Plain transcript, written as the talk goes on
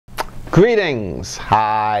Greetings!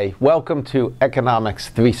 Hi! Welcome to Economics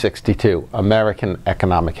 362, American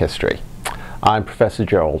Economic History. I'm Professor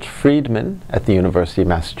Gerald Friedman at the University of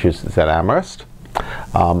Massachusetts at Amherst.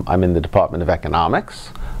 I'm in the Department of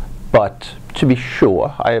Economics, but to be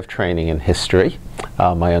sure, I have training in history.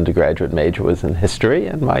 My undergraduate major was in history,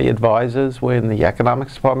 and my advisors were in the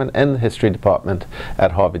economics department and the history department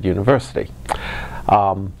at Harvard University.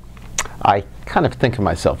 I kind of think of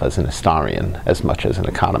myself as an historian as much as an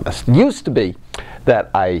economist. It used to be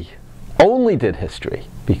that I only did history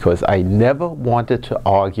because I never wanted to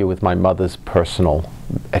argue with my mother's personal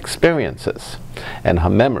experiences and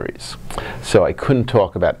her memories. So I couldn't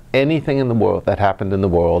talk about anything in the world that happened in the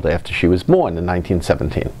world after she was born in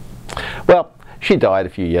 1917. Well, she died a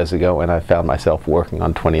few years ago, and I found myself working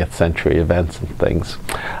on 20th century events and things.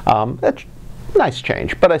 That's a nice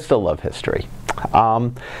change, but I still love history.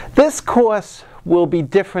 This course will be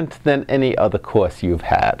different than any other course you've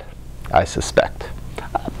had, I suspect.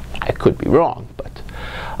 I could be wrong, but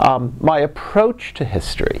my approach to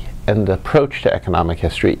history and the approach to economic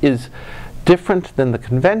history is different than the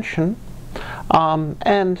convention,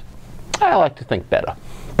 and I like to think better.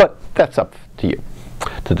 But that's up to you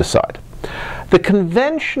to decide. The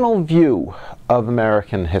conventional view of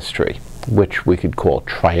American history, which we could call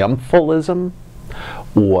triumphalism,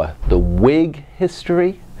 or the Whig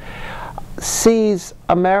history, sees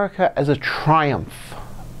America as a triumph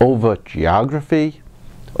over geography,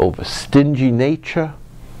 over stingy nature,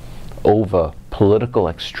 over political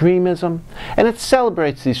extremism, and it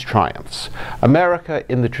celebrates these triumphs. America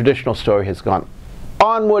in the traditional story has gone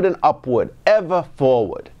onward and upward, ever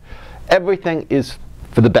forward. Everything is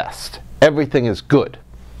for the best. Everything is good.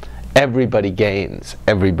 Everybody gains.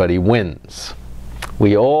 Everybody wins.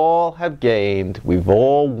 We all have gained, we've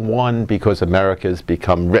all won because America has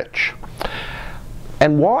become rich.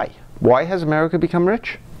 And why? Why has America become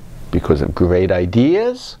rich? Because of great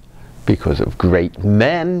ideas, because of great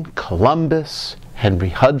men, Columbus, Henry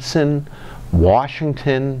Hudson,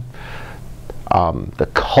 Washington. The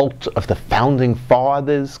cult of the Founding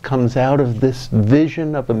Fathers comes out of this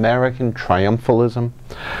vision of American triumphalism.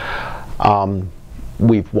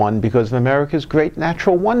 We've won because of America's great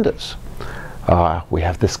natural wonders. We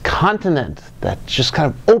have this continent that just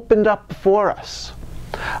kind of opened up before us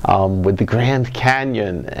with the Grand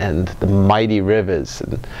Canyon and the mighty rivers.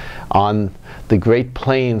 And on the Great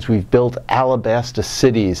Plains, we've built alabaster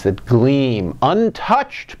cities that gleam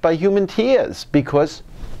untouched by human tears because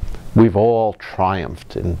we've all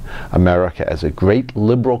triumphed in America as a great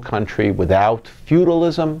liberal country without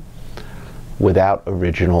feudalism, without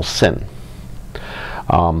original sin.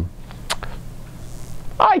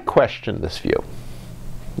 I question this view.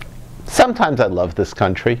 Sometimes I love this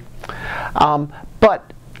country,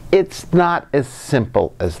 but it's not as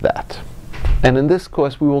simple as that. And in this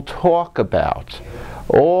course we will talk about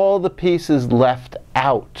all the pieces left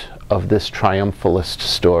out of this triumphalist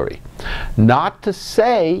story. Not to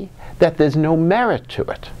say that there's no merit to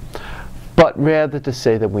it, but rather to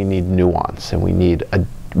say that we need nuance and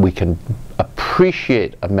we can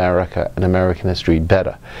appreciate America and American history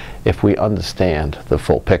better if we understand the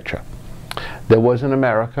full picture. There was an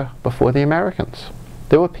America before the Americans.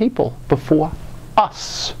 There were people before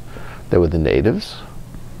us. There were the natives,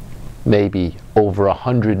 maybe over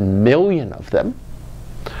 100 million of them.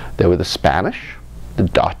 There were the Spanish, the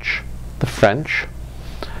Dutch, the French,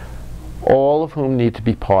 all of whom need to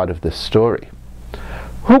be part of this story.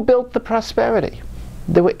 Who built the prosperity?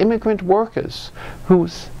 There were immigrant workers who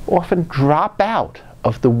often drop out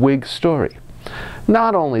of the Whig story.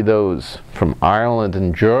 Not only those from Ireland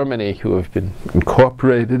and Germany who have been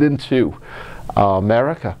incorporated into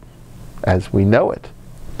America as we know it,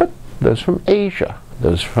 but those from Asia,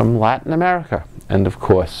 those from Latin America, and of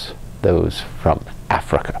course those from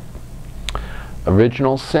Africa.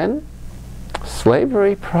 Original sin?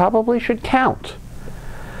 Slavery probably should count.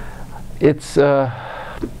 It's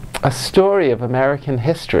a story of American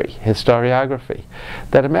history, historiography,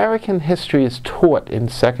 that American history is taught in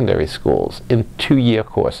secondary schools in 2-year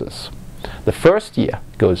courses. The first year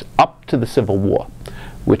goes up to the Civil War,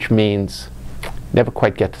 which means never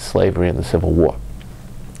quite get to slavery and the Civil War.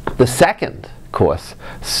 The second course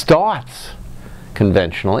starts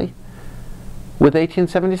conventionally with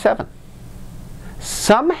 1877.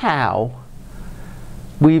 Somehow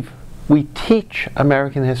we teach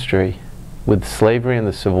American history with slavery and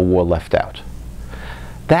the Civil War left out.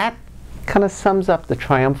 That kind of sums up the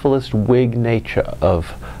triumphalist Whig nature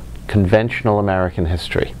of conventional American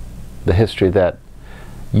history, the history that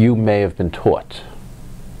you may have been taught.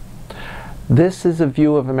 This is a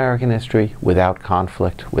view of American history without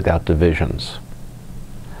conflict, without divisions.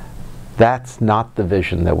 That's not the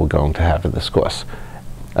vision that we're going to have in this course.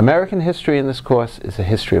 American history in this course is a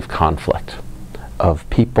history of conflict, of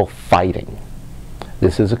people fighting.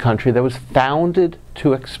 This is a country that was founded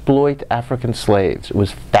to exploit African slaves. It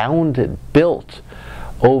was founded, built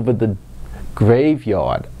over the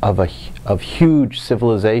graveyard of huge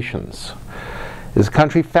civilizations. It is a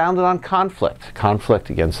country founded on conflict.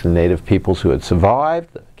 Conflict against the native peoples who had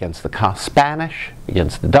survived, against the Spanish,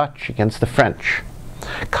 against the Dutch, against the French.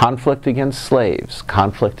 Conflict against slaves,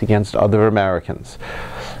 conflict against other Americans.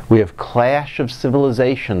 We have clash of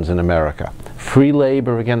civilizations in America. Free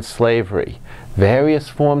labor against slavery. Various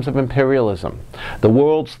forms of imperialism. The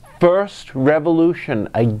world's first revolution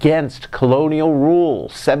against colonial rule,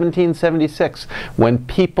 1776, when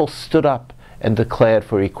people stood up and declared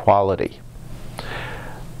for equality.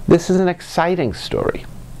 This is an exciting story.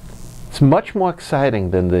 It's much more exciting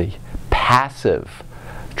than the passive,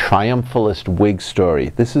 triumphalist Whig story.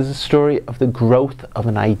 This is a story of the growth of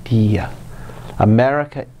an idea.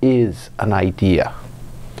 America is an idea.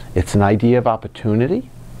 It's an idea of opportunity.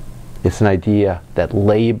 It's an idea that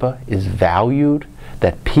labor is valued,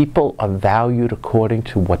 that people are valued according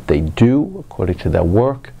to what they do, according to their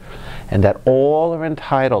work, and that all are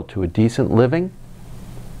entitled to a decent living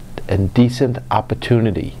and decent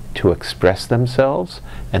opportunity to express themselves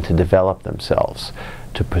and to develop themselves,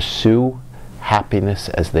 to pursue happiness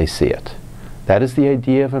as they see it. That is the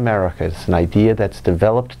idea of America. It's an idea that's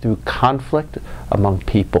developed through conflict among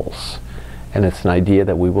peoples, and it's an idea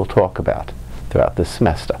that we will talk about throughout this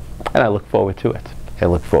semester. And I look forward to it. I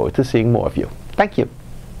look forward to seeing more of you. Thank you.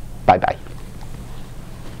 Bye-bye.